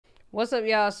What's up,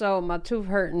 y'all? So my tooth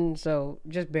hurting, so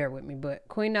just bear with me. But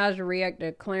Queen Naija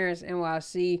reacted to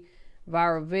ClarenceNYC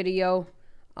viral video.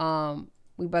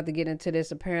 We about to get into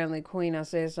this. Apparently, Queen, I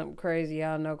said something crazy.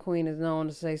 Y'all know Queen is known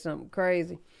to say something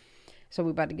crazy. So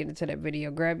we about to get into that video.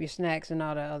 Grab your snacks and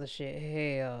all that other shit.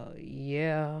 Hell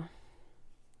yeah.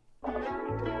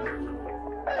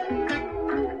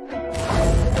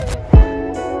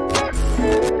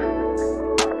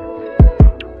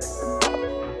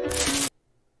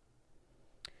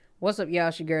 What's up, y'all?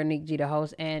 It's your girl, Nick G, the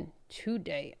host, and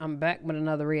today I'm back with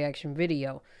another reaction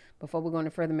video. Before we go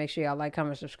any further, make sure y'all like,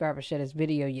 comment, subscribe, and share this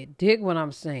video. You dig what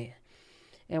I'm saying?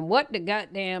 And what the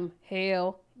goddamn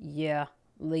hell yeah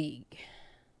league?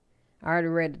 I already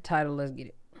read the title. Let's get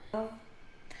it.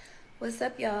 What's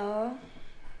up, y'all?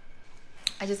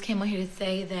 I just came on here to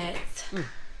say that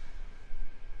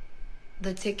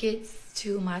the tickets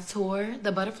to my tour,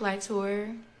 the Butterfly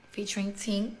Tour featuring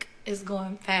Tink, is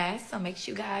going fast, so make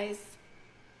sure you guys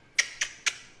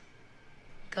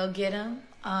go get them.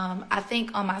 I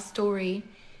think on my story,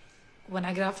 when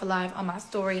I get off of live, on my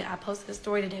story, I posted a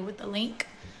story today with the link.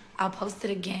 I'll post it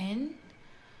again.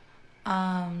 But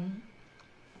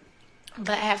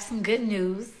I have some good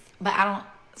news, but I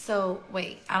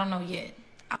don't know yet.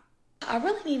 I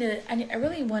really need to, I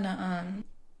really want to,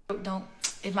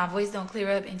 if my voice don't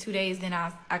clear up in 2 days, then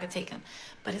I could take them.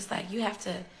 But it's like, you have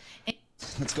to.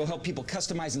 Let's go help people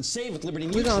customize and save with Liberty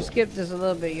Mutual. We're gonna skip this a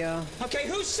little bit, y'all. Okay,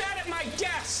 who sat at my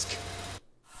desk?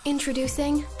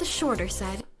 Introducing the shorter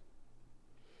side.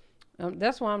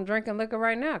 That's why I'm drinking liquor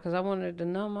right now, because I wanted to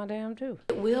numb my damn tooth.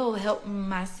 It will help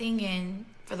my singing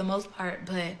for the most part,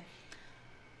 but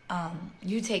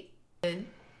you take it.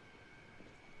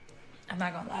 I'm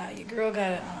not gonna lie, your girl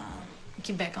gotta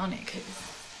get back on it, because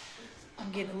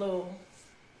I'm getting a little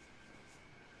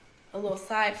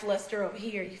side fluster over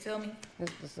here, you feel me?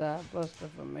 It's the side fluster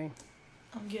for me.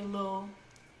 I'm getting a little...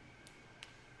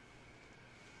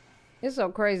 It's so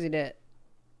crazy that,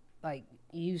 like,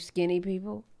 you skinny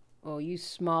people, or you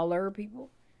smaller people,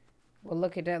 will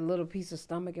look at that little piece of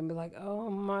stomach and be like, oh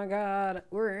my God,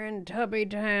 we're in Tubby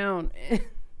Town.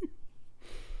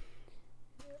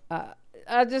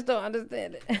 I just don't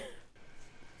understand it.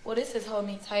 Well, this is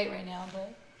holding me tight right now,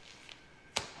 but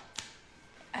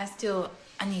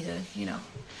I need to,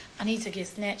 I need to get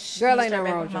snatched. Girl, ain't no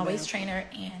wrong with my waist trainer,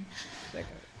 and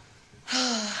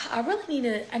I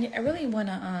really want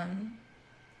to,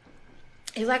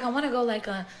 it's like I want to go like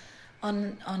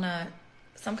on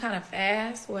some kind of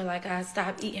fast where like I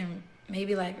stop eating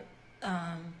maybe like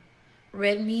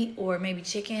red meat or maybe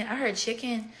chicken. I heard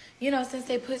chicken, since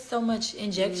they put so much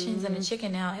injections in the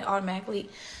chicken now, it automatically,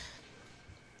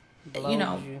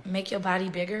 make your body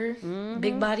bigger,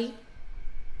 big body.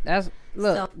 That's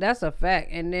a fact.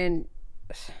 And then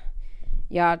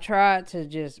y'all tried to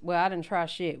just, well, I didn't try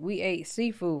shit. We ate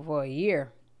seafood for a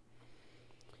year.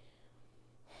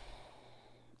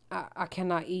 I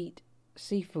cannot eat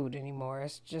seafood anymore.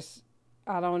 It's just,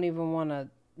 I don't even want to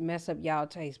mess up y'all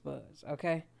taste buds,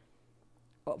 okay?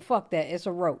 Well, fuck that. It's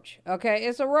a roach, okay?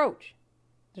 It's a roach.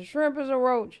 The shrimp is a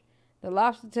roach. The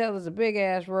lobster tail is a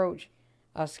big-ass roach.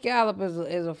 A scallop is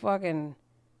a fucking,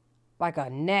 like a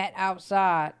gnat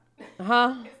outside.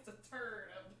 Huh? It's the turd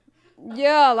of...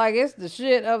 Yeah, like it's the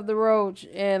shit of the roach.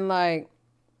 And like,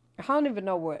 I don't even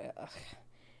know what.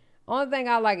 Only thing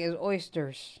I like is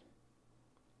oysters.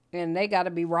 And they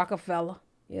gotta be Rockefeller.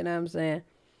 You know what I'm saying?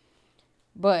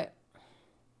 But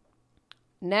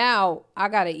now I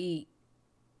gotta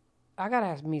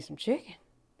have me some chicken.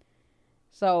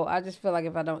 So I just feel like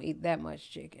if I don't eat that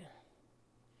much chicken.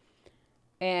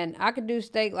 And I could do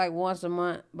steak like once a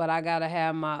month, but I gotta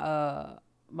have my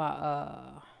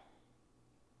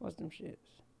what's them shits?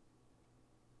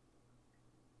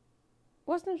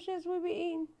 What's them shits we be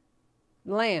eating?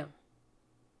 Lamb.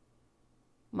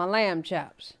 My lamb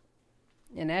chops.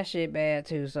 And that shit bad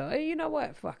too, so you know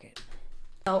what? Fuck it.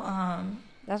 So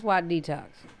that's why I detox.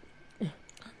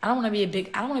 I don't want to be a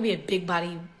big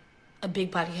body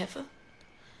heifer.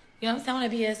 You know what I'm saying? I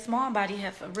want to be a small body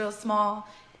heifer, real small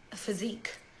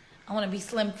physique. I want to be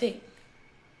slim thick.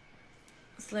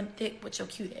 Slim thick with your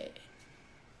cute ass.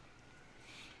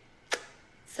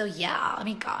 So yeah, I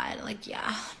mean, God, like,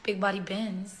 yeah, big body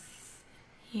bends.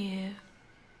 Yeah.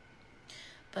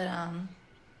 But I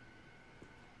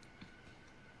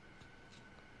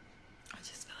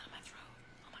just feel it in my throat.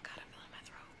 Oh my God, I feel it in my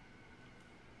throat.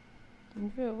 You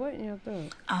feel what in your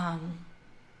throat?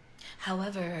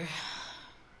 However.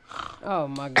 Oh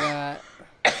my God.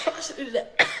 I should have did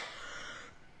that.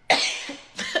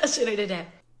 I should have did that.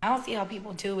 I don't see how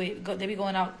people do it. They be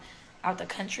going out the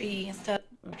country and stuff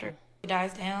after it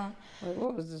dies down. Wait,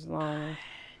 what was this line?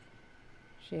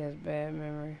 She has bad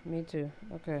memory. Me too.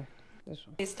 Okay. This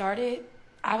one. It started,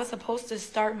 I was supposed to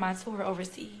start my tour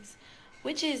overseas,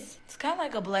 which is, it's kind of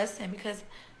like a blessing because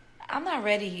I'm not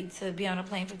ready to be on a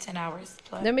plane for 10 hours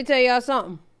plus. Let me tell y'all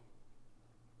something.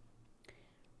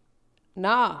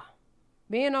 Nah.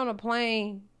 Being on a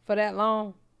plane for that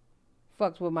long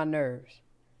fucks with my nerves.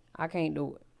 I can't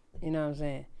do it. You know what I'm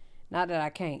saying? Not that I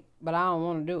can't, but I don't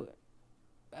want to do it.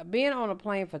 Being on a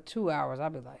plane for 2 hours, I'll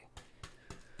be like,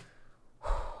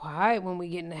 all right, when we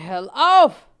getting the hell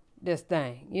off this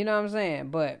thing. You know what I'm saying?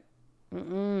 But,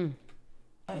 I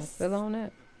feel on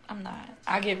that. I'm not.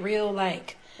 I get real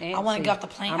like, Antsy. I want to get off the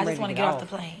plane. I just want to get off the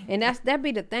plane. And that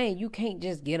be the thing. You can't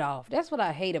just get off. That's what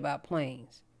I hate about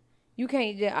planes. You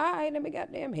can't just, all right, let me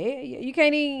goddamn head. You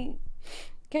can't even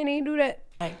do that.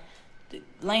 Like,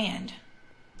 land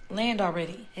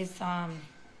already. It's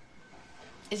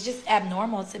just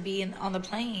abnormal to be on the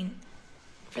plane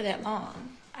for that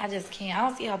long. I just can't. I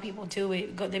don't see how people do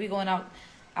it. They be going out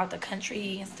the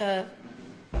country and stuff,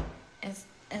 and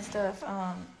stuff.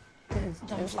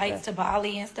 Flights to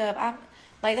Bali and stuff.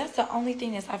 That's the only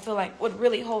thing that I feel like would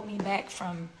really hold me back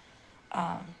from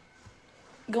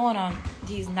going on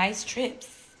these nice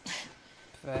trips.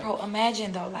 Bro,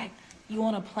 imagine though, like you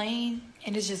on a plane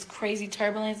and it's just crazy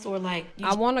turbulence, or like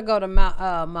I want to go to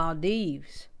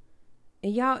Maldives,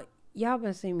 and y'all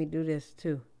been seeing me do this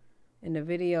too. In the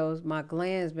videos, my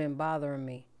glands been bothering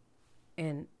me,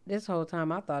 and this whole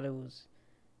time I thought it was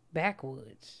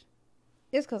backwoods.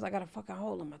 It's because I got a fucking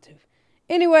hole in my tooth.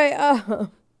 Anyway, I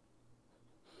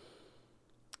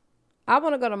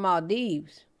want to go to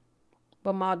Maldives,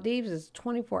 but Maldives is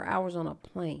 24 hours on a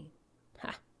plane.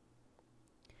 Ha.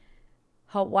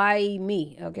 Hawaii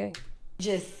me, okay?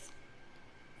 You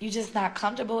just not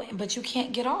comfortable, but you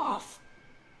can't get off.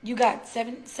 You got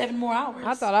seven more hours.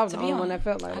 I thought I was the only one that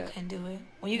felt like that. I couldn't do it.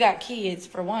 When you got kids,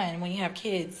 for one, when you have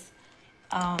kids,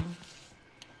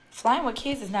 flying with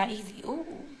kids is not easy. Ooh.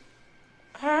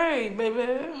 Hey, baby,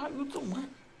 how you doing?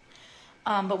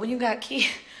 But when you got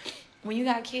kids,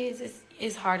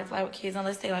 it's hard to fly with kids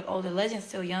unless they like older. Legend's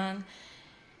still young,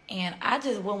 and I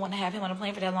just wouldn't want to have him on a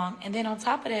plane for that long. And then on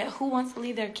top of that, who wants to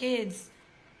leave their kids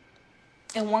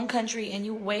in one country and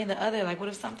you way in the other? Like, what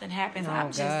if something happens?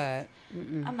 God.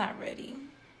 I'm not ready.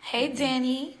 Hey,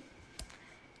 Danny.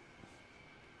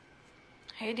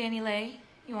 Hey, Danny Lay.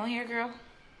 You on here, girl?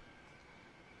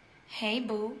 Hey,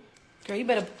 boo. Girl, you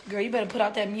better put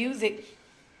out that music.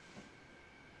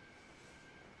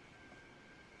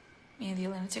 Man, the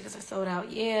Atlanta tickets are sold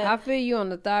out. Yeah. I feel you on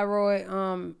the thyroid,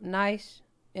 nice,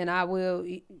 and I will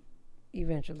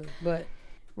eventually. But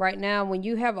right now, when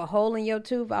you have a hole in your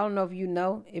tooth, I don't know if you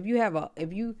know,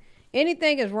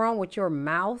 anything is wrong with your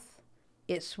mouth,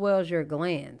 it swells your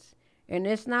glands. And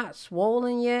it's not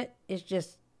swollen yet. It's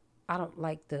just, I don't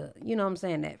like you know what I'm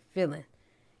saying, that feeling.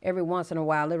 Every once in a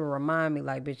while, it'll remind me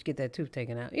like, bitch, get that tooth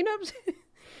taken out. You know what I'm saying?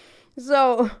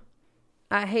 So,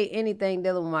 I hate anything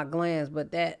dealing with my glands,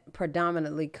 but that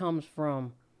predominantly comes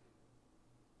from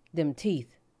them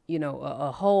teeth. You know,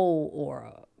 a hole or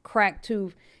a cracked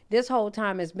tooth. This whole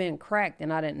time it's been cracked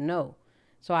and I didn't know.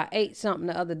 So I ate something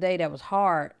the other day that was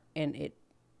hard and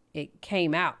it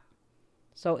came out.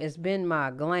 So it's been my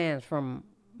glands from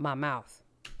my mouth.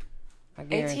 I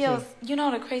guarantee. ATL, you know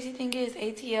the crazy thing is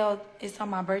ATL is on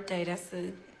my birthday.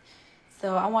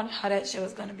 So I wonder how that show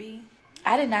is gonna be.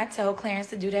 I did not tell Clarence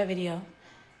to do that video.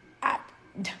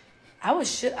 I was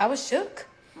shook.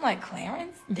 I'm like,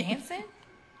 Clarence dancing?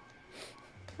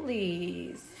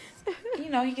 Please. You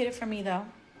know you get it from me though.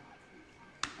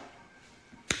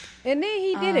 And then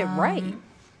he did it right.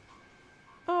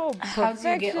 Oh, how do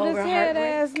you get over head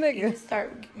ass heartbreak? nigga. You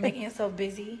start making yourself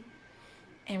busy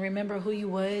and remember who you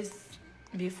was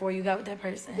before you got with that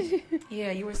person.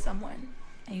 Yeah, you were someone.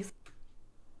 And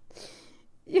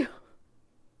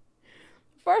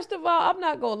First of all, I'm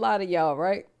not gonna lie to y'all,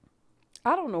 right?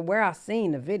 I don't know where I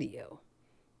seen the video,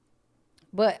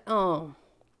 but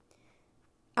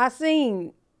I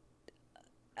seen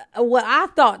what I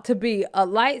thought to be a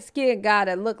light-skinned guy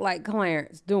that looked like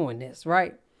Clarence doing this,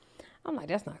 right? I'm like,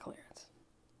 that's not Clarence.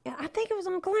 And I think it was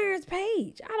on Clarence's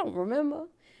page. I don't remember.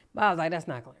 But I was like, that's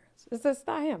not Clarence. It's just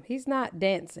not him. He's not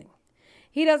dancing.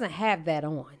 He doesn't have that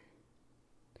on,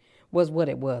 was what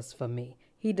it was for me.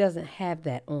 He doesn't have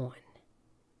that on.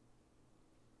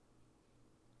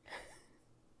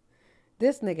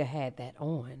 This nigga had that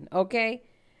on, okay?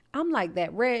 I'm like,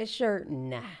 that red shirt,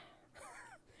 nah.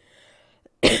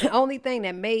 Only thing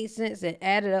that made sense and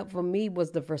added up for me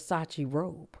was the Versace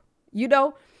robe. You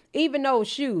know, even those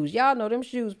shoes. Y'all know them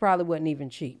shoes probably wasn't even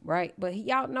cheap, right? But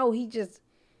y'all know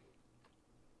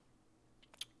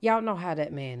y'all know how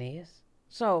that man is.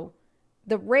 So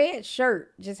the red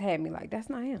shirt just had me like, that's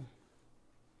not him.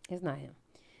 It's not him.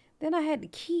 Then I had to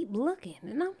keep looking,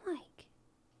 and I'm like,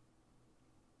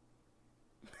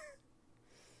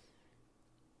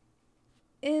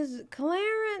 is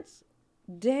Clarence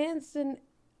dancing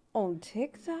on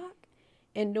TikTok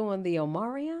and doing the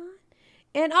Omarion?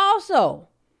 And also,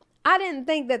 I didn't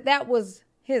think that was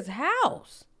his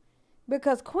house,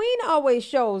 because Queen always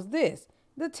shows this.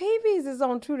 The TVs is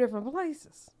on 2 different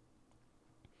places.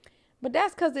 But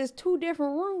that's because it's 2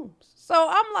 different rooms. So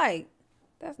I'm like,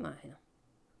 that's not him.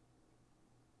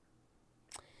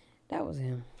 That was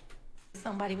him.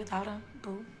 Somebody without a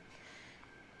boo.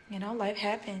 You know, life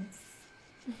happens.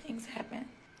 Things happen.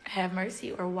 Have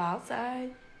Mercy or Wild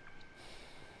Side.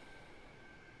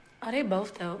 Oh, they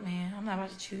both dope, man. I'm not about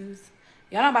to choose.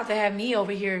 Y'all not about to have me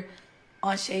over here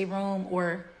on Shade Room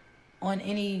or on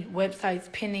any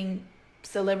websites pinning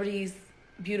celebrities,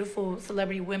 beautiful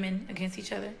celebrity women against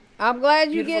each other. I'm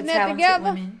glad you Beautiful, getting that together.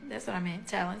 Women. That's what I meant.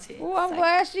 Talented. Oh, I'm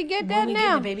glad she get that we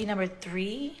now. Getting baby number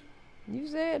 3. You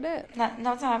said that.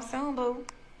 No time soon, boo.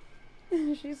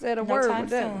 She said a No word time with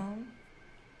that. soon.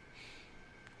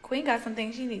 Queen got some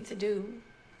things she needs to do.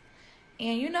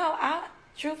 And you know, I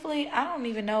don't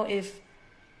even know if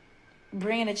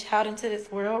bringing a child into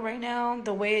this world right now,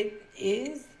 the way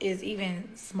it is even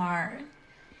smart.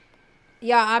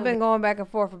 Yeah, I've been going back and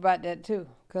forth about that too.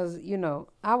 Cause you know,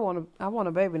 I want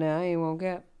a baby now. I ain't want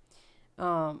cap.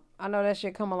 I know that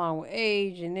shit come along with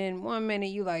age, and then one minute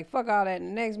you like fuck all that,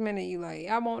 and the next minute you like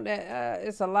I want that.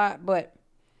 It's a lot, but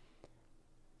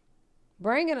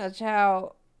bringing a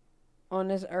child on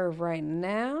this earth right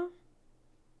now,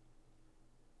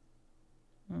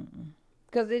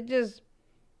 cause it just,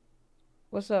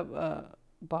 what's up,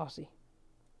 bossy?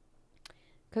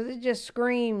 Cause it just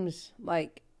screams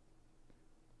like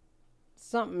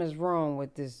something is wrong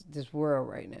with this world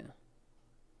right now.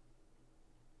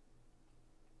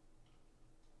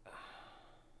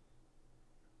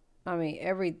 I mean,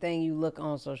 everything you look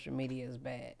on social media is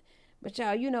bad. But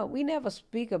y'all, you know, we never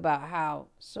speak about how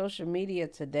social media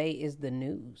today is the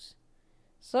news.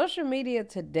 Social media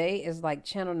today is like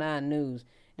Channel 9 news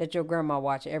that your grandma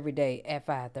watch every day at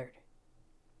 5:30.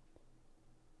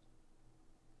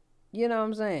 You know what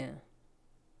I'm saying?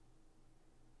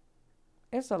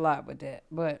 It's a lot with that,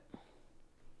 but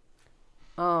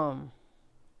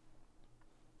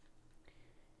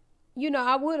you know,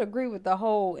 I would agree with the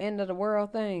whole end of the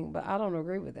world thing, but I don't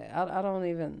agree with that. I don't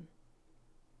even.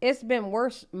 It's been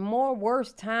more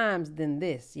worse times than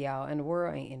this, y'all, and the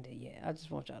world ain't ended yet. I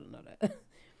just want y'all to know that.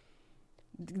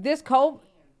 This COVID,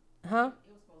 huh?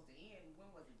 It was supposed to end. When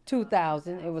was it?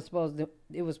 2000.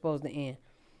 It was supposed to end,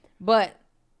 but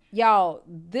y'all,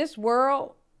 this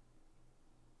world,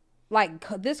 like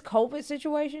this COVID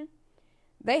situation,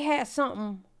 they had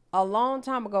something a long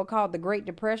time ago called the Great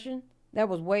Depression that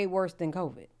was way worse than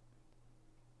COVID.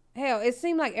 Hell, it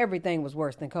seemed like everything was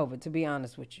worse than COVID, to be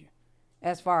honest with you,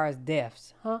 as far as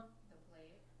deaths, huh?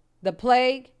 The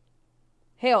plague,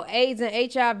 hell, AIDS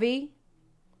and HIV,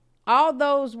 all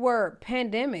those were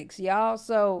pandemics, y'all.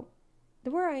 So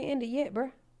the world ain't ended yet,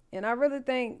 bruh. And I really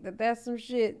think that that's some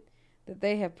shit that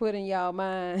they have put in y'all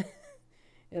mind.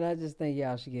 And I just think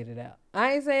y'all should get it out.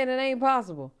 I ain't saying it ain't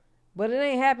possible, but it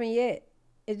ain't happened yet.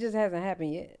 It just hasn't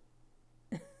happened yet.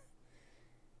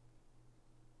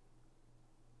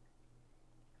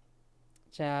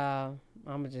 Child,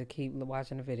 I'm going to just keep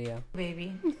watching the video.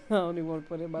 Baby. I don't even want to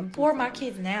put it in my For my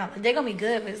kids now. They're going to be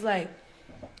good, but it's like,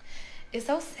 it's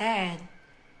so sad.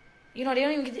 You know, they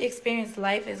don't even get to experience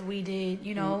life as we did,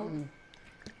 you know. Mm-mm.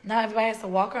 Not everybody has to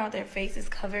walk around with their faces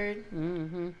covered.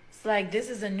 Mm-hmm. It's like, this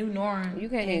is a new norm. You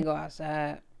can't even go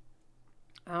outside.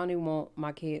 I don't even want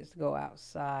my kids to go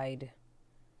outside.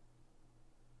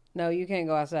 No, you can't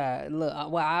go outside. Look,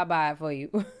 well, I'll buy it for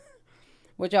you.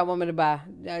 What y'all want me to buy?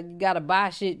 You got to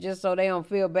buy shit just so they don't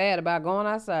feel bad about going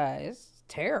outside. It's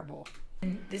terrible.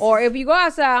 Or if you go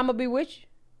outside, I'm going to be with you.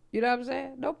 You know what I'm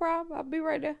saying? No problem. I'll be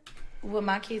right there. What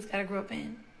my kids got to grow up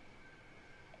in.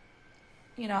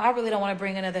 You know, I really don't want to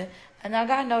bring another. And now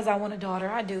God knows I want a daughter.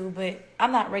 I do. But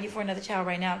I'm not ready for another child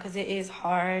right now because it is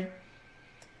hard.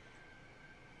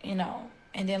 You know.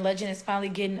 And then Legend is finally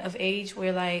getting of age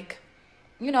where, like,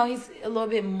 you know, he's a little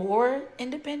bit more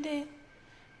independent.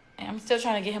 And I'm still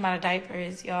trying to get him out of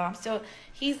diapers, y'all.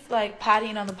 He's like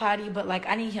pottying on the potty, but like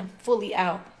I need him fully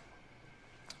out.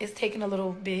 It's taking a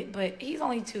little bit, but he's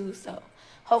only 2, so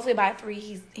hopefully by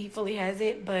 3 he fully has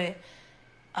it. But,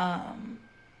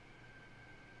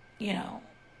 you know,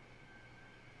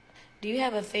 do you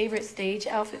have a favorite stage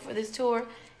outfit for this tour?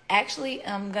 Actually,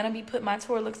 I'm gonna be putting my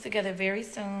tour looks together very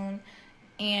soon,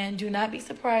 and do not be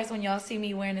surprised when y'all see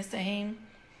me wearing the same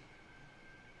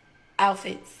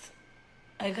outfits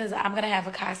because I'm going to have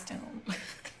a costume.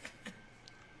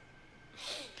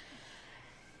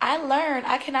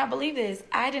 I cannot believe this.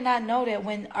 I did not know that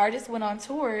when artists went on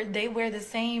tour, they wear the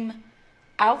same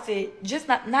outfit. Just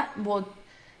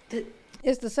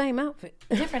it's the same outfit.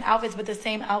 Different outfits, but the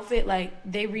same outfit. Like,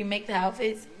 they remake the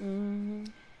outfits. Mm-hmm.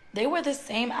 They wear the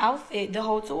same outfit the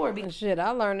whole tour. Shit,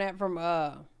 I learned that from,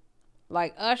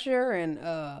 like Usher and,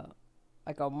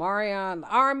 like Omarion.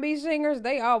 R&B singers,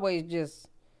 they always just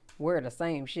wear the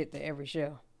same shit to every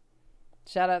show.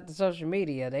 Shout out to social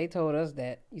media. They told us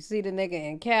that. You see the nigga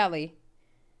in Cali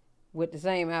with the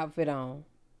same outfit on.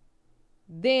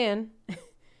 Then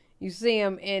you see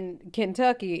him in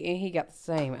Kentucky and he got the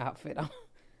same outfit on.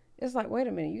 It's like, wait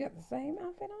a minute, you got the same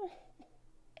outfit on?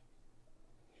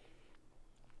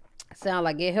 Sound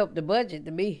like it helped the budget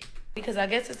to me. Because I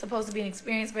guess it's supposed to be an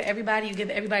experience for everybody. You give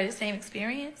everybody the same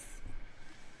experience.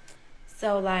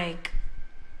 So, like,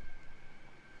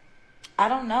 I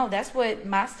don't know. That's what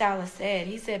my stylist said.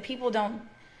 He said people that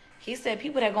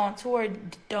go on tour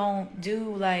don't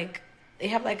do, like, they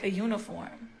have, like, a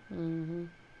uniform. Mm-hmm.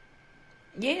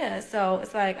 Yeah, so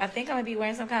it's like, I think I'm going to be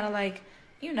wearing some kind of, like,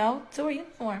 tour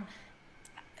uniform.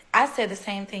 I said the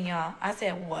same thing, y'all. I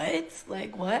said, what?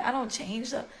 Like, what? I don't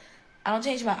change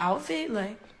my outfit?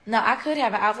 Like, no, I could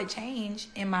have an outfit change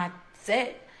in my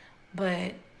set,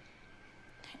 but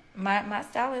my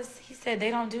stylist, he said they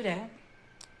don't do that.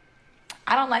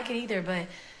 I don't like it either, but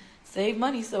save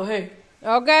money, so hey.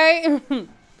 Okay.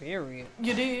 Period.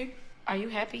 You dig? Are you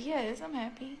happy? Yes, I'm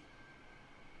happy.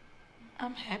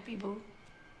 I'm happy, boo.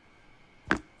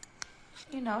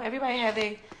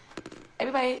 Everybody.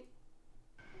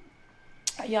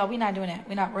 Y'all, we not doing that.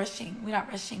 We're not rushing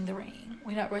the ring.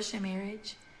 We're not rushing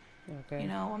marriage. Okay.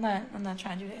 I'm not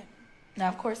trying to do that. Now,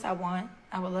 of course, I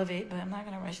would love it, but I'm not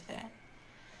gonna rush that.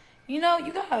 You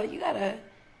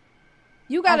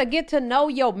gotta get to know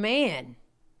your man,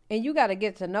 and you gotta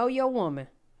get to know your woman.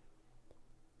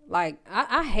 Like,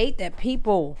 I hate that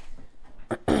people.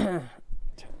 I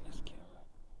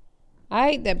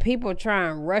hate that people try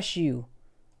and rush you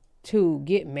to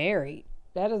get married.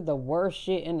 That is the worst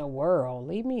shit in the world.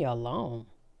 Leave me alone.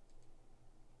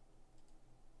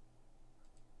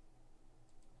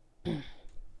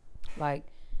 Like,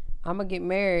 I'm gonna get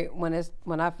married when I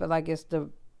feel like it's the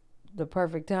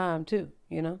perfect time too,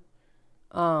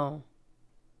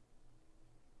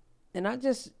 And I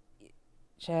just,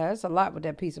 Chad, it's a lot with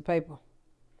that piece of paper.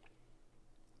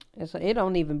 It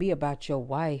don't even be about your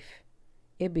wife.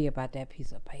 It be about that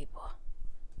piece of paper.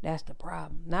 That's the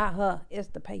problem. Not her. It's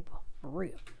the paper. For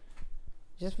real.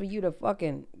 Just for you to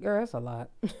fucking, girl, that's a lot.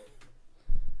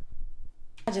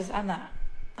 I'm not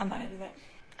gonna do that.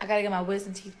 I gotta get my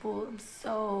wisdom teeth pulled. I'm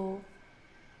so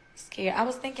scared. I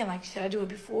was thinking, like, should I do it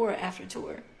before or after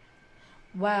tour?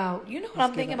 Wow. You know what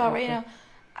I'm thinking about right now?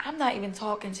 I'm not even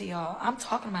talking to y'all. I'm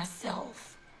talking to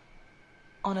myself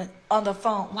on the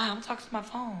phone. Wow, I'm talking to my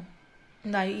phone.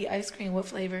 Now, you eat ice cream. What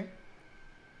flavor?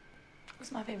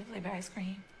 What's my favorite flavor ice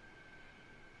cream?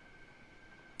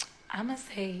 I'm going to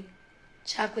say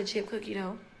chocolate chip cookie,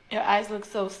 though. Your eyes look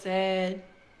so sad.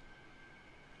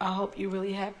 I hope you're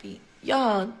really happy.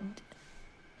 Y'all,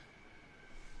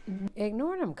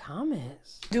 ignore them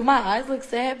comments. Do my eyes look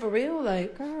sad for real?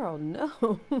 Like, girl,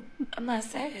 no. I'm not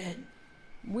sad.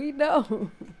 We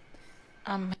know.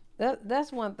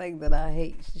 That's one thing that I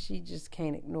hate. She just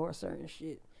can't ignore certain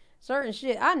shit. Certain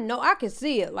shit, I know, I can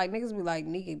see it. Like, niggas be like,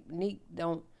 Neek,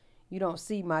 you don't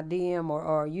see my DM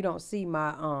or you don't see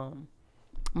my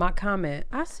my comment.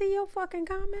 I see your fucking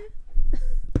comment.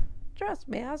 Trust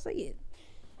me, I see it.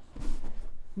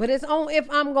 But it's on if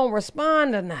I'm gonna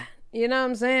respond or not. You know what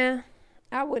I'm saying?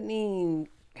 I wouldn't even,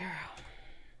 girl.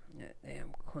 That damn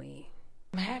queen.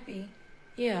 I'm happy.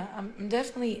 Yeah, I'm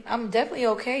definitely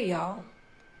okay, y'all.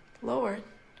 Lord,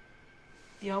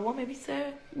 y'all want me to be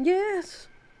sad? Yes,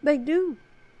 they do.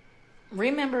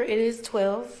 Remember, it is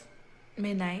 12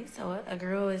 midnight, so a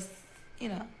girl is,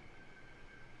 I'm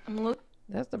looking.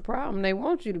 That's the problem. They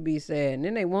want you to be sad, and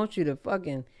then they want you to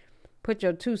fucking put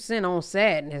your 2 cents on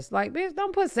sadness. Like, bitch,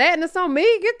 don't put sadness on me.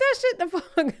 Get that shit the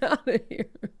fuck out of here.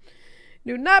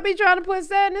 Do not be trying to put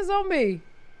sadness on me.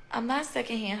 I'm not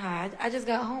secondhand high. I just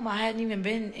got home. I hadn't even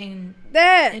been in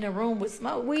a room with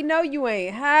smoke. We know you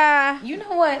ain't high. You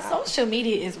know what? Social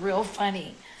media is real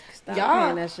funny. Stop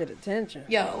paying that shit attention.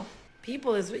 Yo,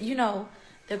 people is,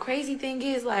 the crazy thing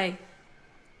is, like,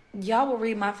 y'all will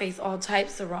read my face all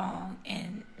types of wrong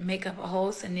and make up a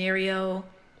whole scenario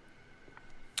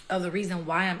of the reason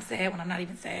why I'm sad when I'm not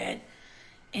even sad.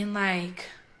 And, like,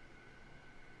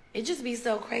 it just be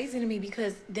so crazy to me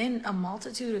because then a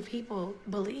multitude of people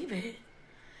believe it.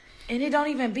 And it don't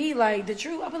even be like the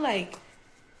truth. I be like,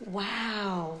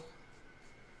 wow.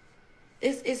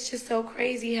 It's just so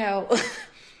crazy how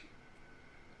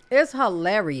It's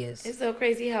hilarious. it's so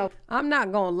crazy how I'm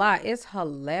not gonna lie, it's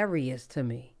hilarious to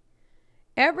me.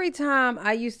 Every time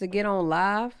I used to get on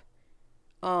live,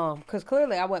 cause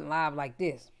clearly I wasn't live like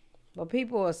this, but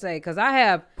people will say, cause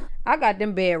I got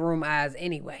them bedroom eyes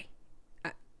anyway.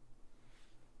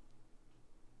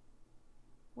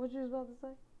 What you was about to say?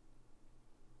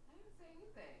 I didn't say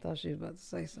anything. Thought she was about to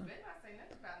say something. Better not say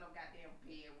nothing about no goddamn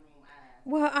bedroom eyes.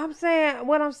 Well,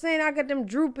 what I'm saying, I got them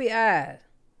droopy eyes.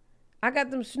 I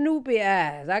got them snoopy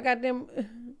eyes. I got them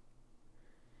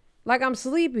like I'm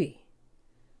sleepy.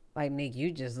 Like, Nick,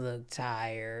 you just look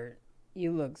tired.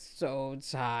 You look so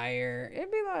tired.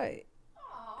 It'd be like,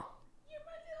 Aw, you're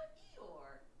my little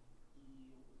Eeyore. Ew.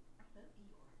 I love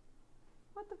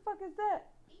Eeyore. what the fuck is that?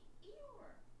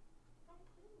 Eeyore. From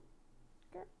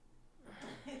Pooh. Girl.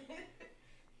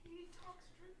 He talks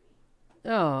droopy.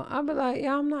 Oh, I'd be like,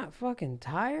 yeah, I'm not fucking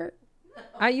tired.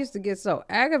 I used to get so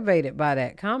aggravated by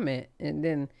that comment, and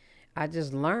then I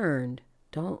just learned,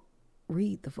 don't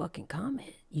read the fucking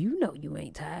comment. You know you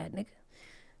ain't tired, nigga.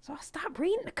 So I stopped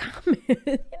reading the comment. You know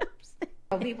what I'm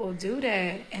saying? people do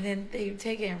that and then they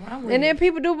take it and run with And it. then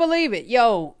people do believe it.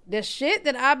 Yo, the shit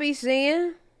that I be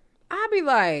seeing, I be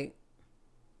like,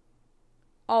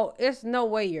 oh, it's no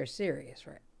way you're serious,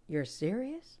 right? You're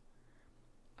serious?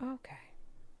 Okay.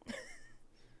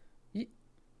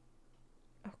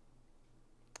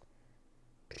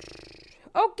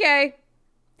 Okay.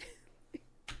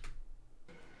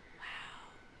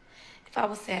 If I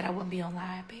was sad, I wouldn't be on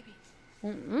live, baby.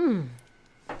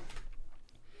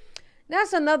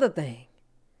 That's another thing.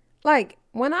 Like,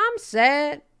 when I'm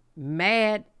sad,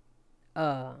 mad,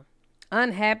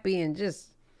 unhappy, and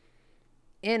just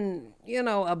in,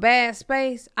 a bad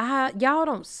space, y'all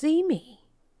don't see me.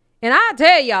 And I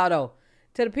tell y'all, though,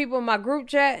 to the people in my group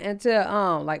chat and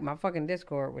to, like, my fucking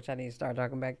Discord, which I need to start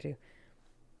talking back to.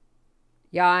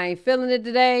 Y'all ain't feeling it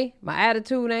today. My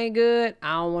attitude ain't good.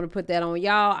 I don't want to put that on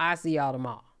y'all. I see y'all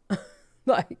tomorrow.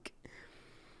 Like,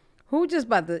 who just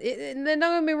about to... Don't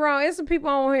get me wrong. There's some people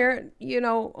on here,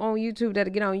 on YouTube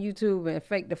that'll get on YouTube and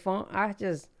fake the funk.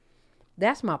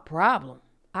 That's my problem.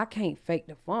 I can't fake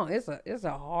the funk. It's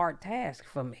a hard task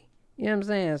for me. You know what I'm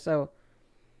saying? So...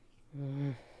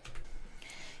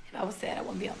 If I was sad, I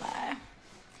wouldn't be on live.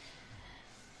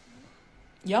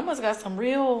 Y'all must got some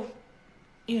real,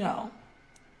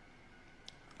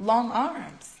 long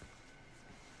arms.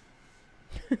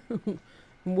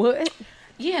 What?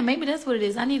 Yeah, maybe that's what it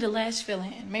is. I need a lash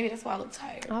filling. Maybe that's why I look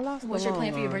tired. I lost What's the your plan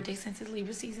long for your arms. birthday since it's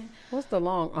Libra season? What's the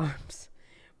long arms?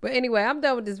 But anyway, I'm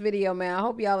done with this video, man. I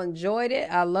hope y'all enjoyed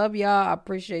it. I love y'all. I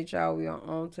appreciate y'all. We are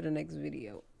on to the next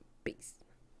video. Peace.